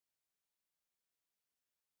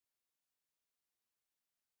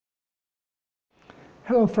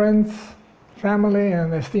Hello friends, family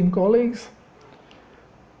and esteemed colleagues.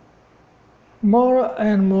 More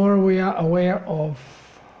and more we are aware of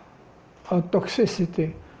a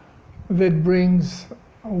toxicity that brings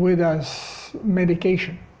with us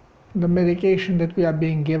medication. The medication that we are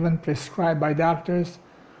being given, prescribed by doctors,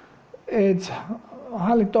 it's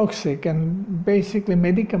highly toxic, and basically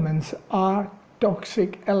medicaments are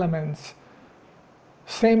toxic elements,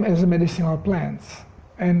 same as medicinal plants.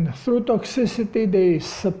 And through toxicity, they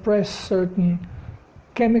suppress certain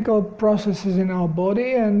chemical processes in our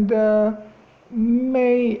body and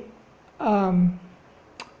may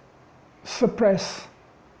suppress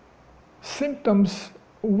symptoms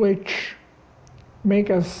which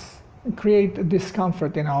make us create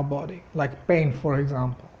discomfort in our body, like pain, for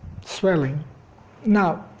example, swelling.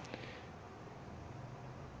 Now,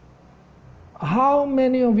 how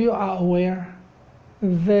many of you are aware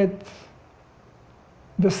that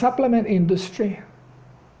the supplement industry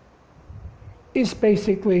is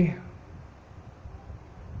basically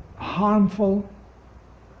harmful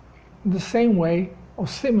the same way or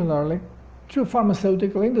similarly to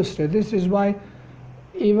pharmaceutical industry? This is why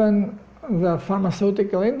even the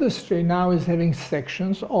pharmaceutical industry now is having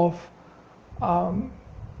sections of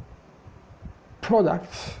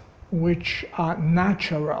products which are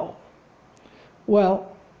natural.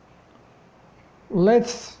 Well,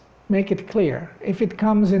 let's make it clear. If it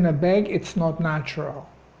comes in a bag, it's not natural.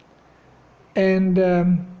 And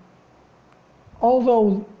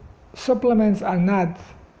although supplements are not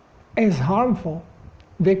as harmful,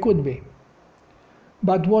 they could be.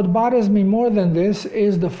 But what bothers me more than this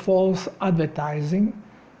is the false advertising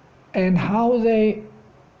and how they,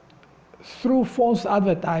 through false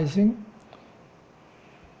advertising,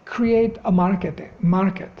 create a market,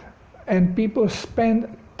 and people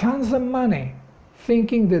spend tons of money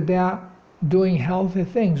thinking that they are doing healthy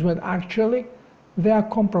things, when actually they are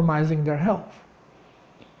compromising their health.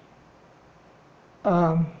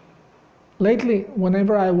 Lately,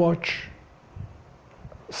 whenever I watch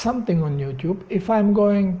something on YouTube, if I'm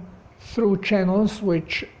going through channels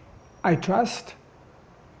which I trust,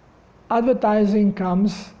 advertising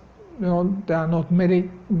comes, there are not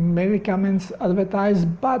medicaments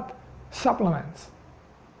advertised, but supplements.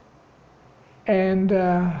 And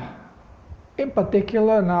in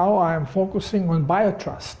particular, now I'm focusing on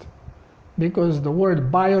BioTrust, because the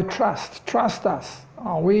word BioTrust, trust us,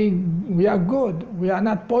 we are good, we are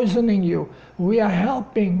not poisoning you, we are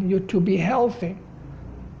helping you to be healthy.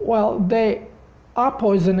 Well, they are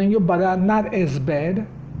poisoning you, but are not as bad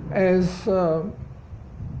as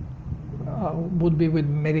would be with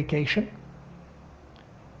medication.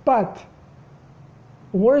 But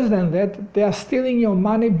worse than that, they are stealing your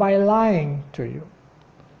money by lying to you.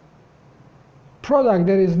 Product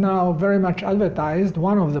that is now very much advertised,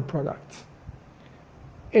 one of the products,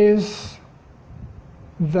 is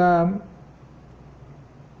the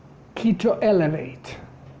Keto Elevate.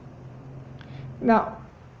 Now,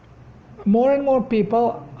 more and more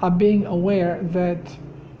people are being aware that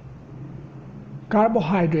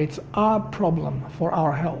carbohydrates are a problem for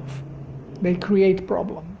our health. They create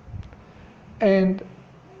problem. And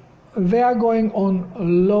they are going on a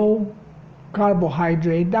low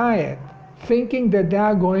carbohydrate diet, thinking that they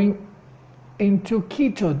are going into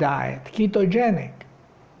keto diet, ketogenic.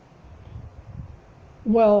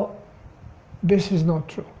 Well, this is not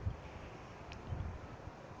true.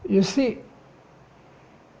 You see,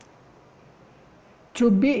 to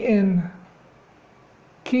be in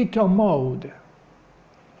keto mode,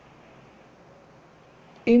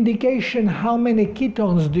 indication how many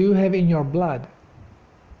ketones do you have in your blood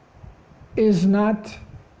is not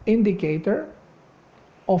indicator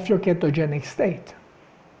of your ketogenic state.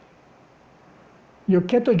 Your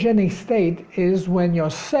ketogenic state is when your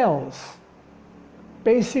cells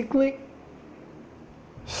basically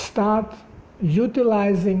start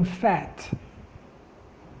utilizing fat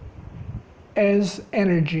as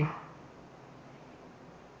energy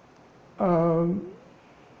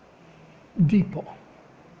depot.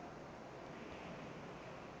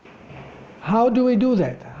 How do we do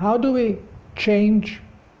that? How do we change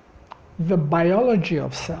the biology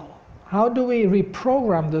of cell? How do we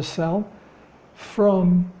reprogram the cell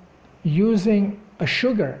from using a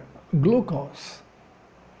sugar, glucose,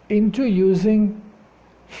 into using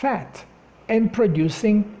fat and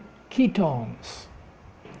producing ketones?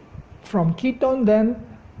 From ketone, then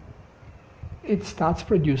it starts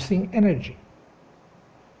producing energy.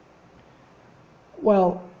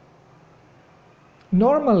 Well,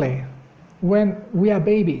 normally when we are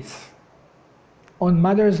babies on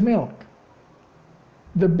mother's milk,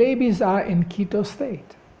 the babies are in keto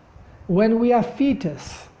state. When we are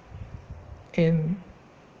fetus in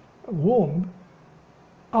womb,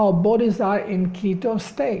 our bodies are in keto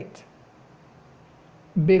state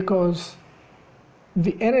because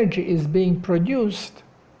the energy is being produced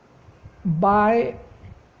by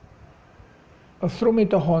through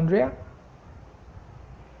mitochondria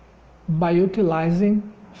by utilizing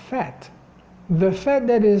fat. The fat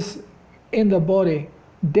that is in the body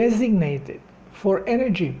designated for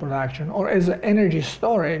energy production or as an energy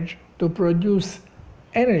storage to produce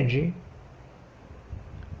energy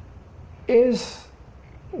is,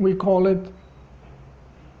 we call it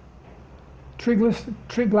triglyceride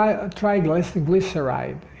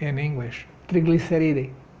in English,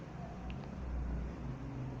 triglyceride.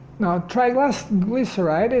 Now,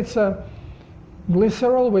 triglyceride, it's a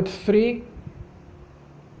glycerol with 3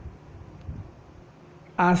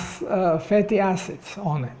 fatty acids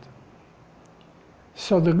on it.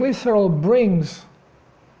 So the glycerol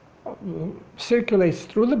circulates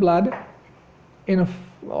through the blood in a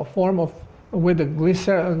form of, with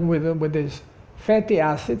these fatty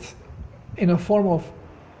acids in a form of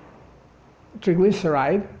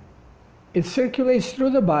triglyceride. It circulates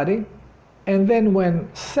through the body, and then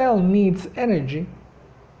when cell needs energy,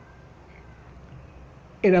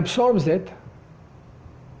 it absorbs it,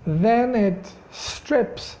 then it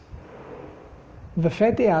strips the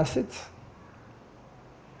fatty acids,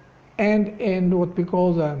 and in what we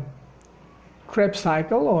call the Krebs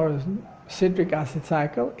cycle or citric acid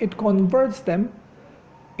cycle, it converts them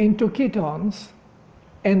into ketones,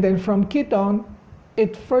 and then from ketone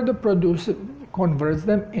it further converts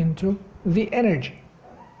them into the energy,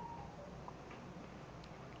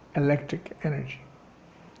 electric energy.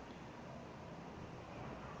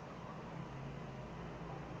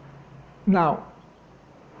 Now,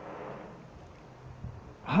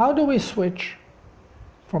 how do we switch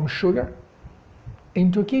from sugar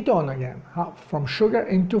into ketone again? From sugar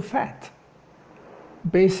into fat?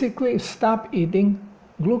 Basically, stop eating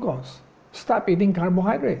glucose, stop eating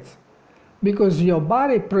carbohydrates, because your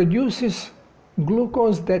body produces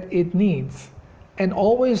glucose that it needs and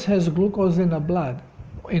always has glucose in the blood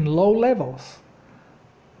in low levels.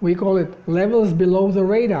 We call it levels below the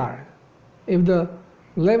radar. If the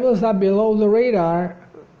levels are below the radar,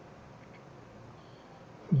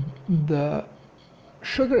 the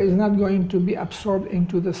sugar is not going to be absorbed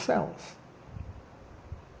into the cells.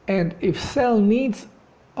 And if cell needs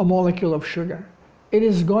a molecule of sugar, it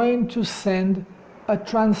is going to send a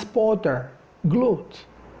transporter, GLUT,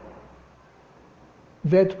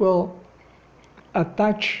 that will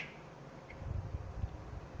attach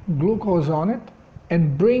glucose on it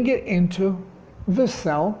and bring it into the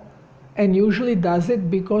cell, and usually does it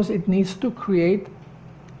because it needs to create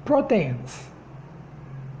proteins.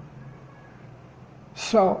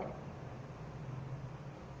 So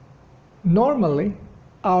normally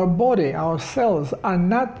our body, our cells are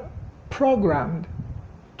not programmed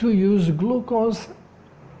to use glucose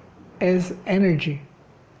as energy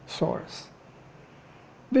source.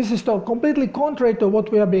 This is completely contrary to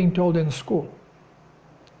what we are being told in school.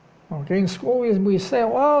 Okay, in school we say,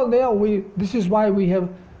 well, this is why we have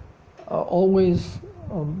always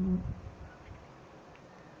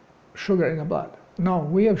sugar in the blood. No,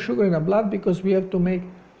 we have sugar in the blood because we have to make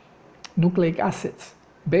nucleic acids.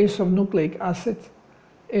 Base of nucleic acid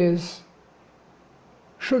is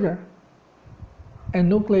sugar, and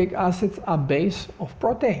nucleic acids are base of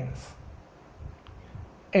proteins.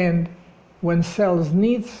 And when cells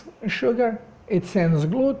needs sugar, it sends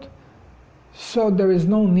GLUT, so there is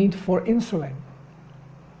no need for insulin.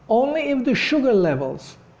 Only if the sugar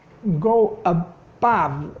levels go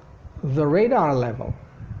above the radar level,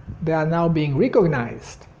 they are now being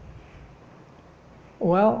recognized.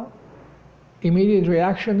 Well, immediate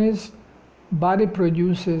reaction is body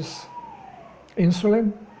produces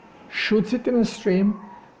insulin, shoots it in a stream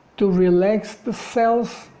to relax the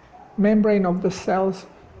cells, membrane of the cells,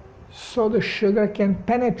 so the sugar can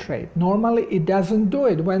penetrate. Normally it doesn't do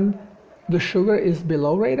it when the sugar is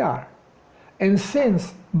below radar. And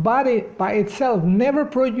since body by itself never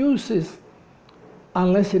produces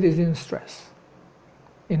unless it is in stress,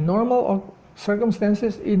 in normal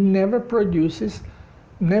circumstances it never produces,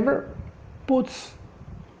 never puts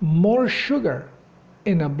more sugar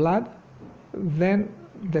in a blood than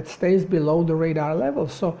that stays below the radar level.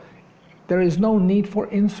 So there is no need for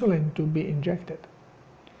insulin to be injected.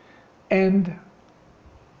 And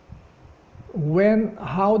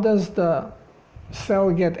how does the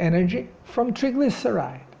cell get energy? From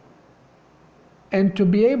triglyceride. And to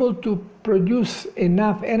be able to produce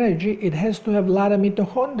enough energy, it has to have a lot of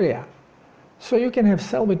mitochondria. So you can have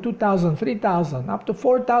cell with 2,000, 3,000, up to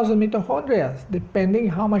 4,000 mitochondria, depending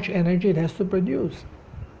how much energy it has to produce.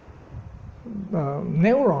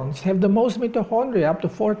 neurons have the most mitochondria, up to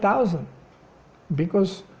 4,000,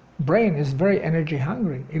 because brain is very energy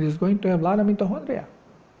hungry. It is going to have a lot of mitochondria.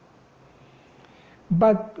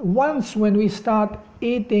 But once when we start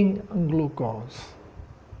eating glucose,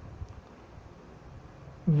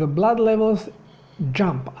 the blood levels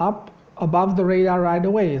jump up above the radar right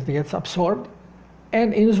away. It gets absorbed,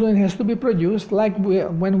 and insulin has to be produced like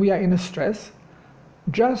when we are in a stress,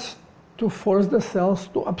 just to force the cells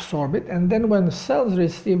to absorb it. And then when the cells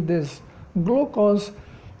receive this glucose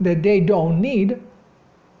that they don't need,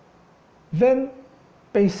 then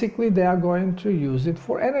basically they are going to use it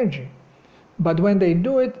for energy. But when they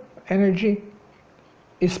do it, energy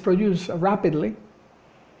is produced rapidly.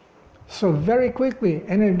 So very quickly,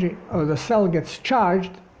 energy, the cell gets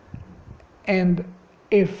charged, and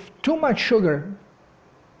if too much sugar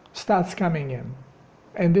starts coming in,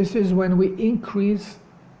 and this is when we increase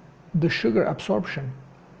the sugar absorption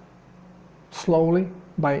slowly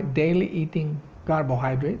by daily eating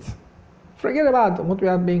carbohydrates. Forget about what we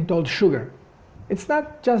are being told, sugar. It's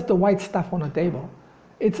not just the white stuff on the table.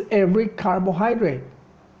 It's every carbohydrate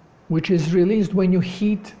which is released when you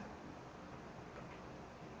heat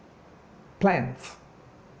plants.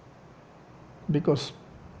 Because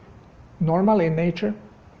normally in nature,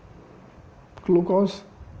 glucose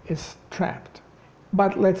is trapped.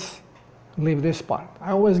 But let's leave this part.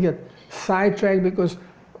 I always get sidetracked because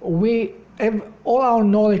all our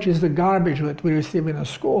knowledge is the garbage that we receive in a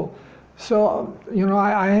school. So,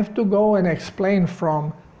 I have to go and explain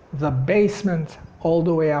from the basement all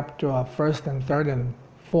the way up to a first and third and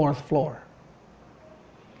fourth floor.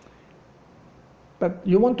 But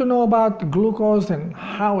you want to know about glucose and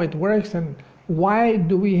how it works and why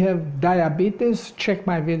do we have diabetes? Check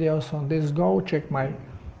my videos on this. Go check my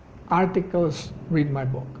articles, read my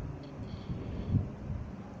book.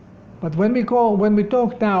 But when we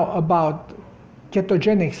talk now about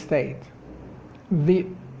ketogenic state, the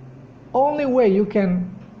only way you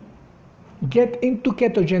can get into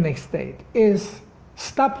ketogenic state is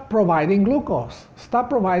stop providing glucose, stop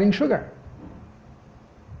providing sugar.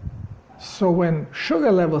 So when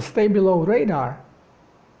sugar levels stay below radar,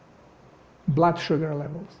 blood sugar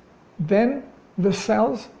levels, then the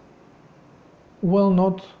cells will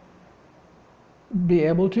not be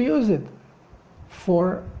able to use it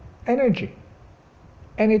for energy.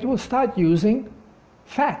 And it will start using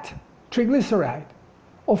fat, triglyceride.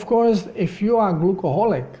 Of course, if you are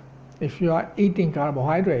glucoholic, if you are eating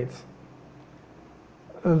carbohydrates,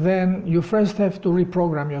 then you first have to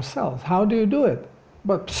reprogram your cells. How do you do it?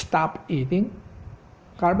 But stop eating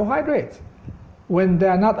carbohydrates. When they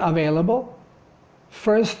are not available,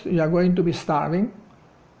 first you are going to be starving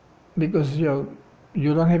because you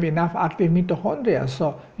don't have enough active mitochondria.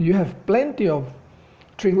 So you have plenty of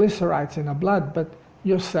triglycerides in the blood, but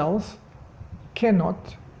your cells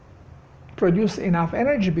cannot produce enough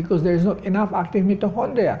energy because there is not enough active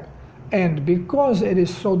mitochondria. And because it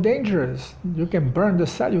is so dangerous, you can burn the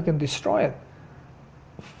cell, you can destroy it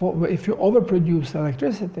if you overproduce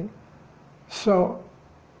electricity. So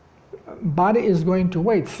body is going to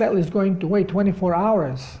wait, cell is going to wait 24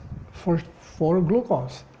 hours for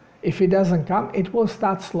glucose. If it doesn't come, it will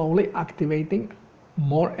start slowly activating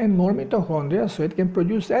more and more mitochondria so it can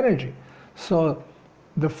produce energy. So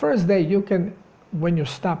the first day when you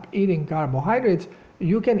stop eating carbohydrates,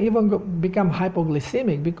 you can even become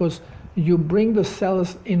hypoglycemic because you bring the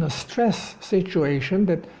cells in a stress situation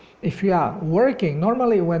that if you are working,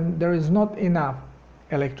 normally when there is not enough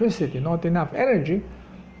electricity, not enough energy,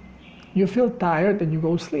 you feel tired and you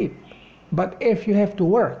go sleep. But if you have to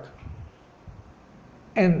work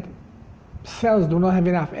and cells do not have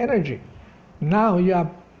enough energy, now you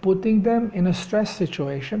are putting them in a stress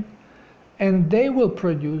situation and they will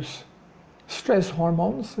produce stress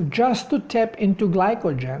hormones just to tap into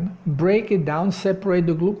glycogen, break it down, separate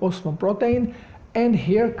the glucose from protein, and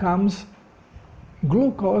here comes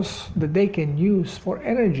glucose that they can use for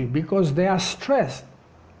energy because they are stressed.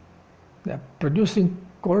 They are producing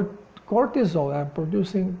cortisol, they are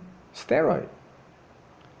producing steroid.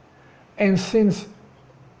 And since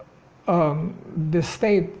the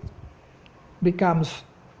state becomes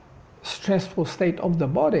stressful state of the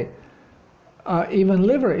body, even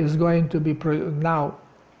liver is going to be now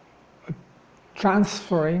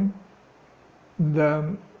transferring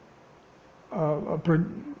the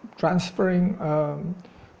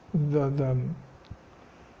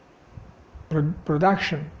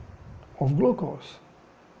production of glucose,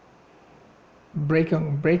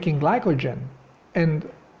 breaking glycogen, and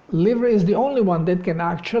liver is the only one that can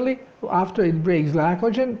actually, after it breaks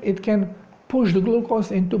glycogen, it can push the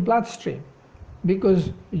glucose into bloodstream. Because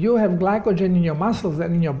you have glycogen in your muscles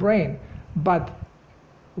and in your brain, But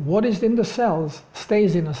what is in the cells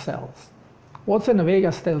stays in the cells. What's in a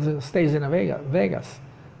Vegas stays in a Vegas.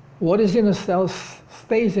 What is in a cell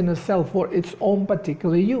stays in a cell for its own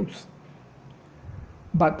particular use.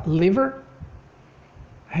 But liver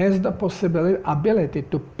has the ability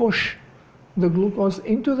to push the glucose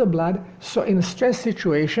into the blood, so in a stress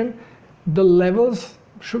situation, the levels,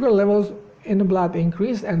 sugar levels in the blood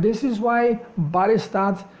increase, and this is why body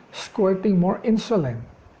starts squirting more insulin.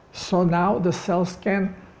 So now the cells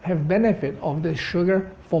can have benefit of the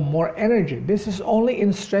sugar for more energy. This is only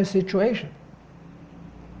in stress situation.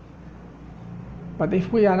 But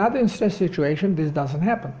if we are not in stress situation, this doesn't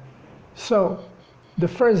happen. So the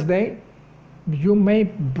first day, you may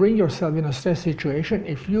bring yourself in a stress situation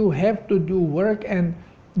if you have to do work and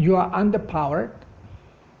you are underpowered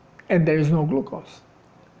and there is no glucose.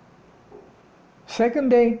 Second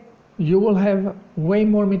day, you will have way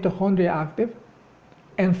more mitochondria active,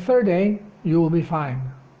 and third day, you will be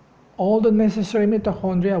fine. All the necessary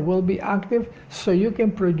mitochondria will be active, so you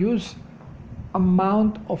can produce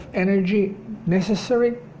amount of energy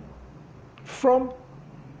necessary from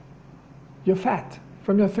your fat,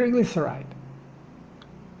 from your triglyceride.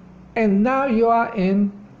 And now you are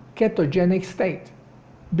in ketogenic state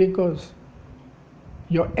because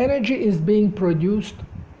your energy is being produced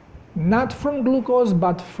not from glucose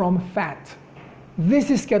but from fat. This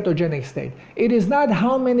is ketogenic state. It is not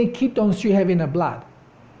how many ketones you have in the blood.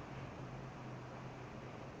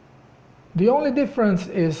 The only difference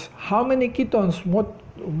is how many ketones,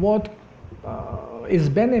 what is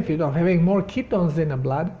benefit of having more ketones in the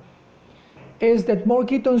blood is that more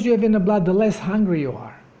ketones you have in the blood, the less hungry you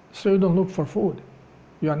are. So you don't look for food.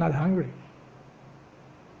 You are not hungry.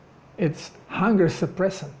 It's hunger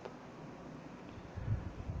suppressant.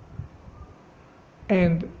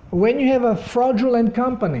 And when you have a fraudulent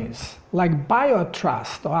companies like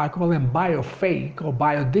BioTrust, or I call them BioFAKE or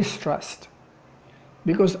BioDistrust,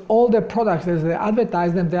 because all the products as they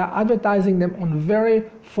advertise them, they are advertising them on very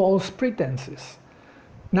false pretenses.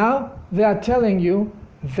 Now they are telling you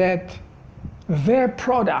that their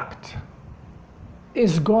product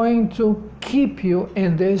is going to keep you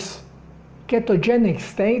in this ketogenic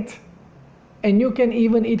state, and you can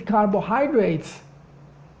even eat carbohydrates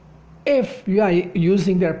if you are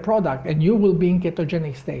using their product, and you will be in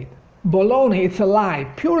ketogenic state. Baloney, it's a lie,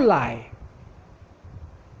 pure lie.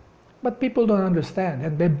 But people don't understand,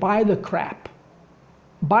 and they buy the crap.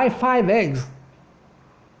 Buy 5 eggs.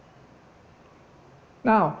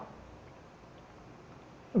 Now,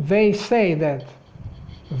 they say that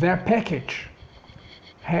their package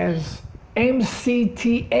has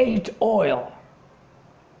MCT8 oil,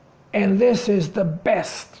 and this is the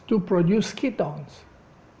best to produce ketones.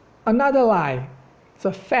 Another lie. It's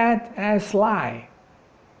a fat-ass lie.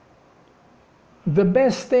 The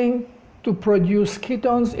best thing to produce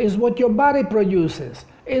ketones is what your body produces,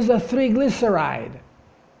 is a triglyceride.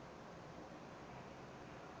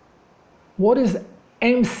 What is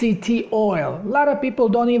MCT oil? A lot of people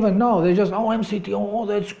don't even know. They just, oh, MCT, oh,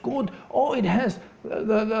 that's good. Oh, it has,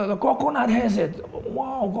 the coconut has it.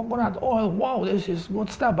 Wow, coconut oil, wow, this is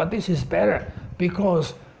good stuff, but this is better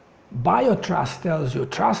because BioTrust tells you,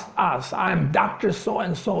 trust us, I'm Dr.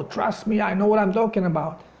 So-and-so, trust me, I know what I'm talking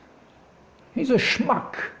about. He's a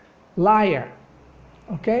schmuck, liar,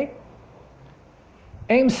 okay?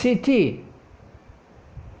 MCT,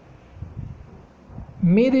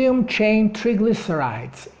 medium chain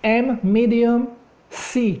triglycerides, M medium,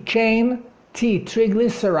 C chain, T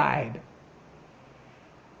triglyceride.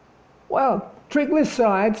 Well,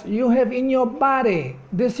 triglycerides you have in your body.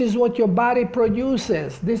 This is what your body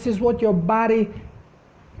produces. This is what your body,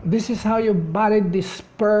 this is how your body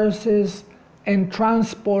disperses and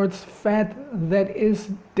transports fat that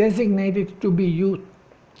is designated to be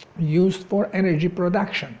used for energy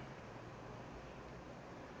production.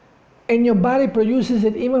 And your body produces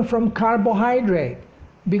it even from carbohydrate,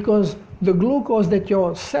 because the glucose that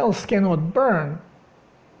your cells cannot burn,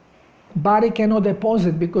 body cannot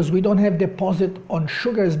deposit, because we don't have deposit on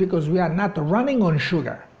sugars, because we are not running on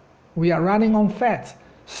sugar. We are running on fats.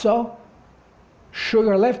 So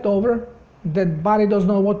sugar left over that body doesn't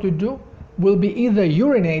know what to do will be either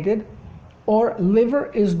urinated, or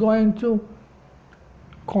liver is going to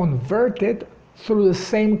convert it through the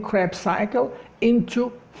same Krebs cycle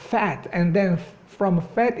into fat, and then from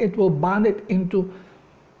fat it will bond it into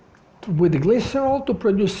with glycerol to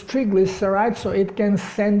produce triglycerides, so it can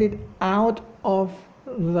send it out of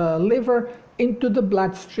the liver into the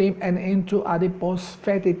bloodstream and into adipose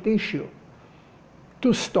fatty tissue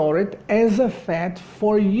to store it as a fat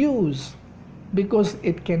for use, because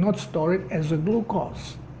it cannot store it as a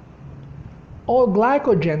glucose. all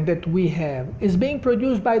glycogen that we have is being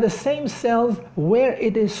produced by the same cells where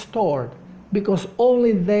it is stored, because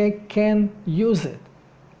only they can use it.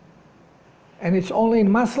 And it's only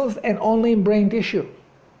in muscles and only in brain tissue,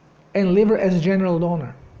 and liver as general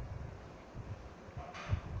donor.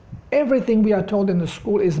 Everything we are told in the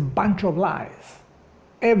school is a bunch of lies.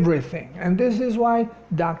 Everything. And this is why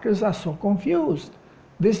doctors are so confused.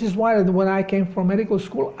 This is why when I came from medical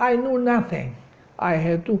school, I knew nothing. I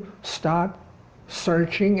had to start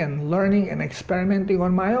searching and learning and experimenting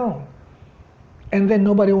on my own. And then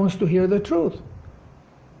nobody wants to hear the truth,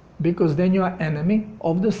 because then you are enemy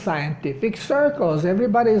of the scientific circles.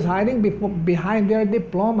 Everybody is hiding behind their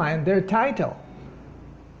diploma and their title.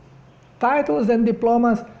 Titles and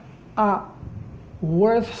diplomas are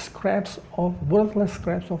worthless scraps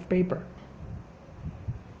of paper,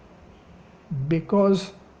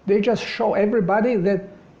 because they just show everybody that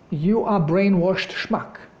you are brainwashed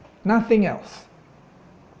schmuck, nothing else.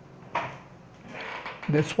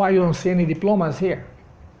 That's why you don't see any diplomas here.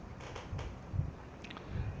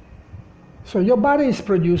 So your body is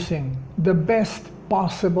producing the best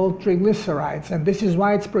possible triglycerides, and this is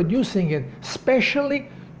why it's producing it, specially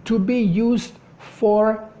to be used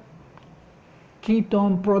for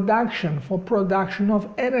ketone production, for production of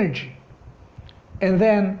energy. And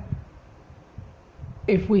then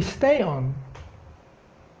if we stay on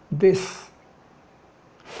this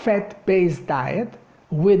fat-based diet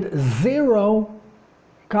with 0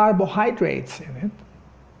 carbohydrates in it,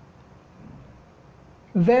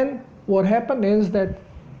 then what happened is that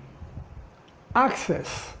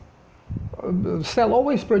the cell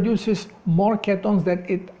always produces more ketones than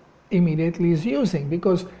it immediately is using,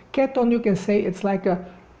 because ketone, you can say, it's like a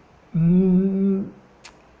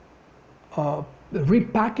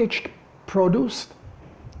repackaged, produced,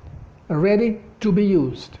 ready to be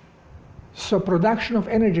used. So production of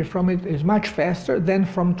energy from it is much faster than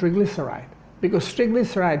from triglyceride, because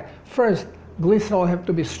triglyceride, first glycerol have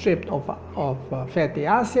to be stripped of fatty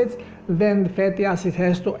acids, then the fatty acid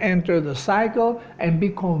has to enter the cycle and be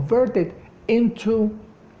converted into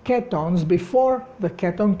ketones before the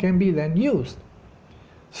ketone can be then used.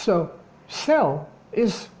 So cell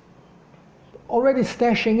is already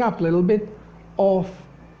stashing up a little bit of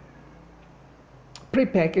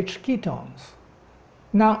prepackaged ketones.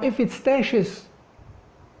 Now if it stashes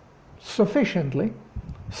sufficiently,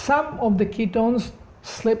 some of the ketones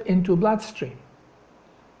slip into bloodstream.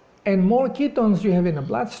 And more ketones you have in the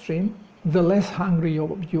bloodstream, the less hungry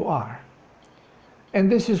you are.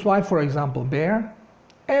 And this is why, for example, bear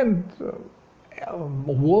and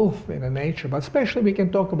wolf in the nature, but especially we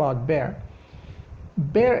can talk about bear.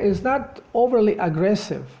 Bear is not overly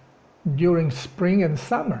aggressive during spring and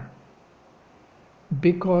summer,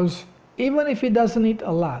 because even if it doesn't eat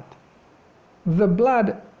a lot, the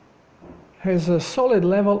blood has a solid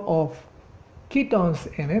level of ketones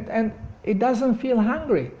in it, and it doesn't feel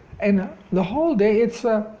hungry. And the whole day it's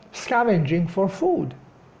scavenging for food.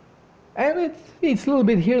 And it eats a little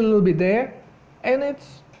bit here, a little bit there, and it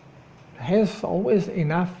has always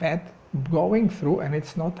enough fat going through, and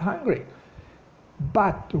it's not hungry.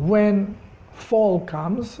 But when fall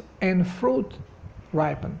comes and fruit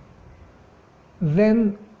ripen,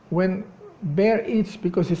 then when bear eats,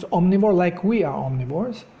 because it's omnivore like we are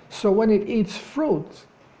omnivores, so when it eats fruit,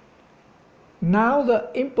 now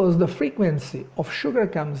the impulse, the frequency of sugar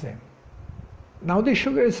comes in. Now this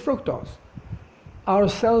sugar is fructose. Our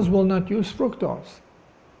cells will not use fructose.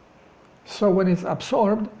 So when it's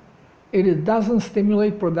absorbed, it doesn't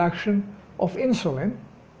stimulate production of insulin,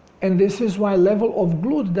 and this is why level of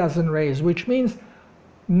GLUT doesn't raise, which means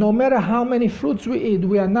no matter how many fruits we eat,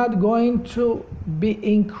 we are not going to be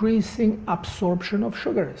increasing absorption of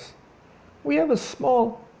sugars. We have a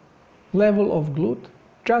small level of GLUT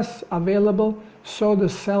just available so the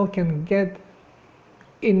cell can get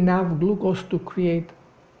enough glucose to create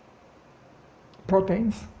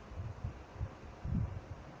proteins,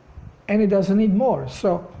 and it doesn't need more.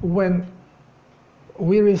 So when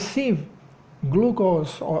we receive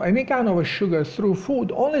glucose or any kind of a sugar through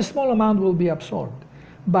food, only a small amount will be absorbed.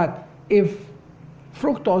 But if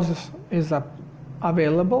fructose is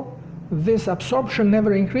available, this absorption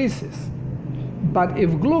never increases. But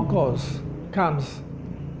if glucose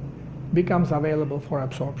becomes available for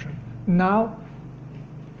absorption, now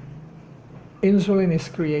insulin is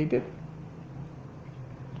created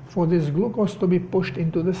for this glucose to be pushed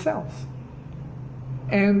into the cells.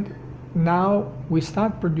 And now we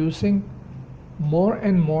start producing more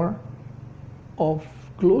and more of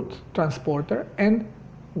GLUT transporter, and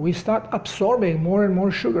we start absorbing more and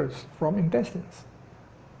more sugars from intestines.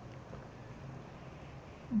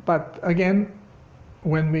 But again,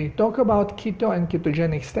 when we talk about keto and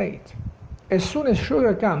ketogenic state, as soon as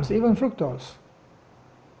sugar comes, even fructose,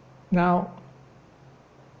 now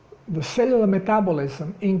the cellular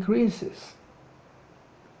metabolism increases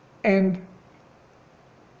and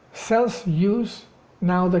cells use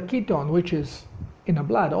now the ketone, which is in the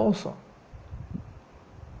blood also.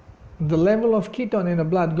 The level of ketone in the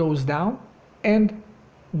blood goes down and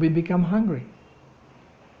we become hungry.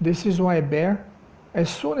 This is why a bear, as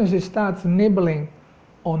soon as it starts nibbling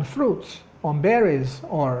on fruits, on berries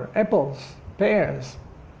or apples, pears,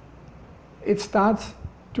 it starts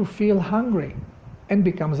to feel hungry and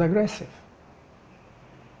becomes aggressive.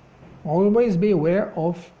 Always be aware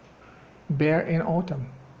of bear in autumn.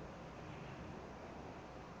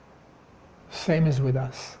 Same as with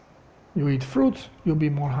us. You eat fruits, you'll be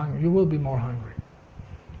more hungry. You will be more hungry.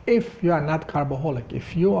 If you are not carboholic,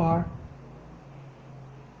 if you are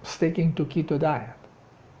sticking to keto diet.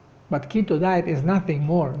 But keto diet is nothing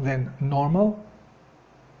more than normal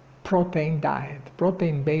protein diet,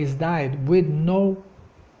 protein-based diet with no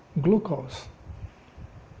glucose.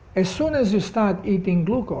 As soon as you start eating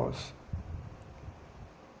glucose,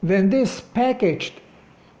 then this packaged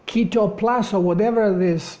Keto Plus or whatever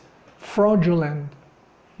this fraudulent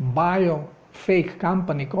BioFAKE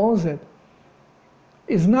company calls it,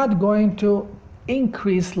 is not going to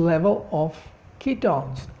increase level of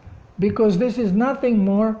ketones, because this is nothing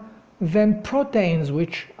more than proteins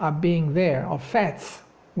which are being there, or fats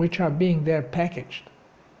which are being there packaged.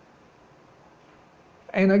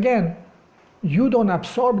 And again, you don't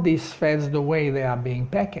absorb these fats the way they are being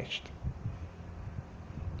packaged.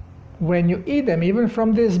 When you eat them, even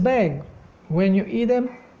from this bag, when you eat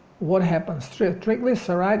them, what happens?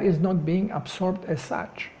 Triglyceride is not being absorbed as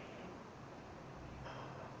such.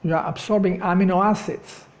 You are absorbing amino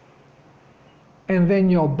acids. And then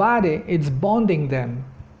your body is bonding them,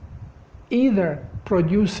 either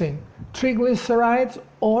producing triglycerides,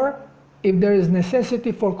 or if there is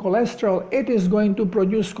necessity for cholesterol, it is going to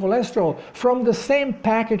produce cholesterol from the same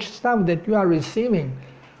packaged stuff that you are receiving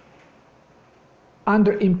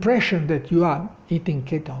under impression that you are eating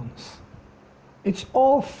ketones. It's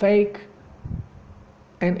all fake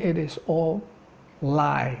and it is all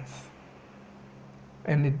lies.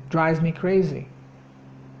 And it drives me crazy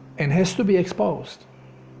and has to be exposed.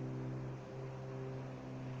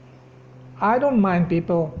 I don't mind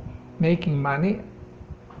people making money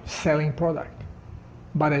selling product,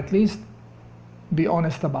 but at least be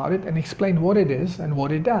honest about it and explain what it is and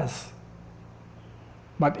what it does.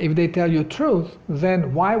 But if they tell you truth,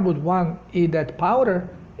 then why would one eat that powder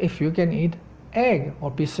if you can eat egg or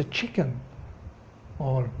piece of chicken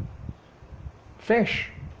or fish?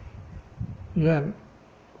 You have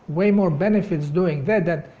way more benefits doing that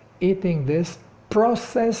than eating this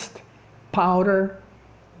processed powder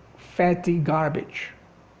fatty garbage.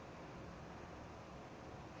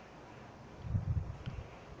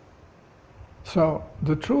 So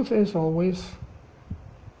the truth is always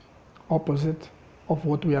opposite of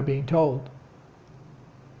what we are being told.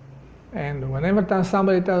 And whenever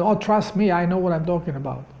somebody tells, oh, trust me, I know what I'm talking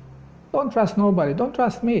about. Don't trust nobody, don't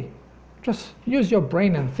trust me. Just use your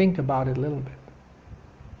brain and think about it a little bit.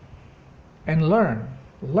 And learn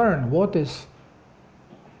what is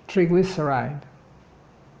triglyceride.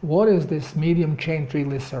 What is this medium chain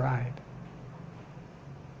triglyceride?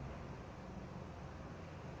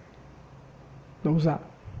 Those are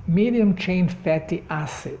medium chain fatty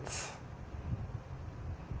acids,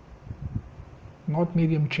 not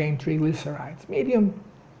medium chain triglycerides. Medium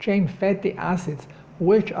chain fatty acids,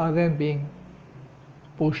 which are then being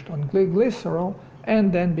pushed on glycerol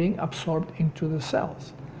and then being absorbed into the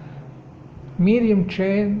cells. Medium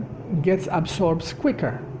chain gets absorbed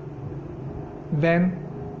quicker than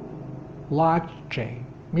large chain.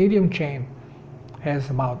 Medium chain has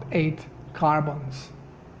about 8 carbons.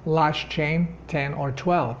 Large chain 10 or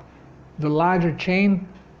 12. The larger chain,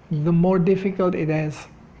 the more difficult it is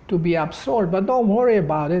to be absorbed, but don't worry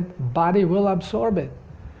about it, body will absorb it.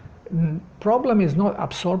 Problem is not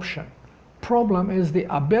absorption. Problem is the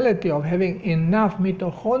ability of having enough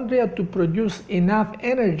mitochondria to produce enough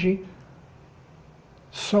energy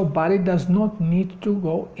so body does not need to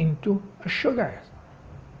go into sugar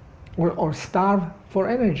or starve for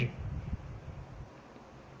energy.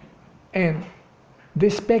 And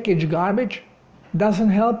this packaged garbage doesn't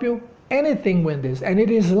help you anything with this. And it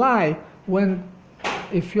is lie when,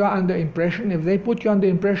 if you are under impression, if they put you under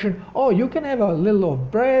impression, oh, you can have a little of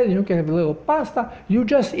bread, you can have a little pasta, you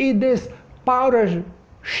just eat this powder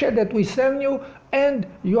shit that we send you, and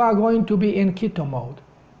you are going to be in keto mode.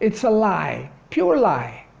 It's a lie, pure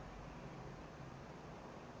lie.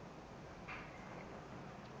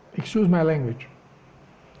 Excuse my language.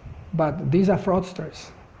 But these are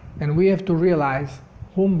fraudsters, and we have to realize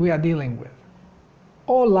whom we are dealing with.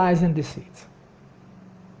 All lies and deceits.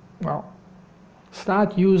 Well,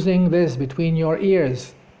 start using this between your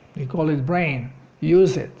ears. We call it brain.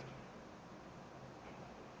 Use it.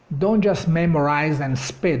 Don't just memorize and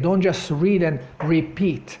spit. Don't just read and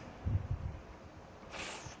repeat.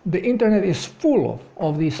 The internet is full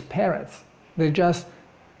of these parrots. They just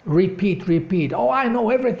repeat, repeat. Oh, I know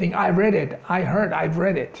everything. I read it. I heard. I've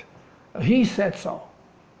read it. He said so.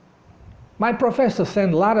 My professor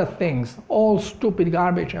sent a lot of things, all stupid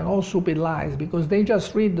garbage and all stupid lies, because they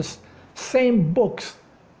just read the same books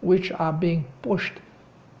which are being pushed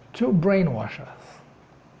to brainwash us.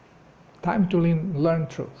 Time to learn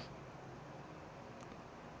truth.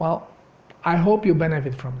 Well, I hope you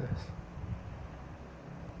benefit from this.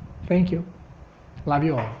 Thank you. Love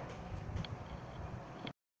you all.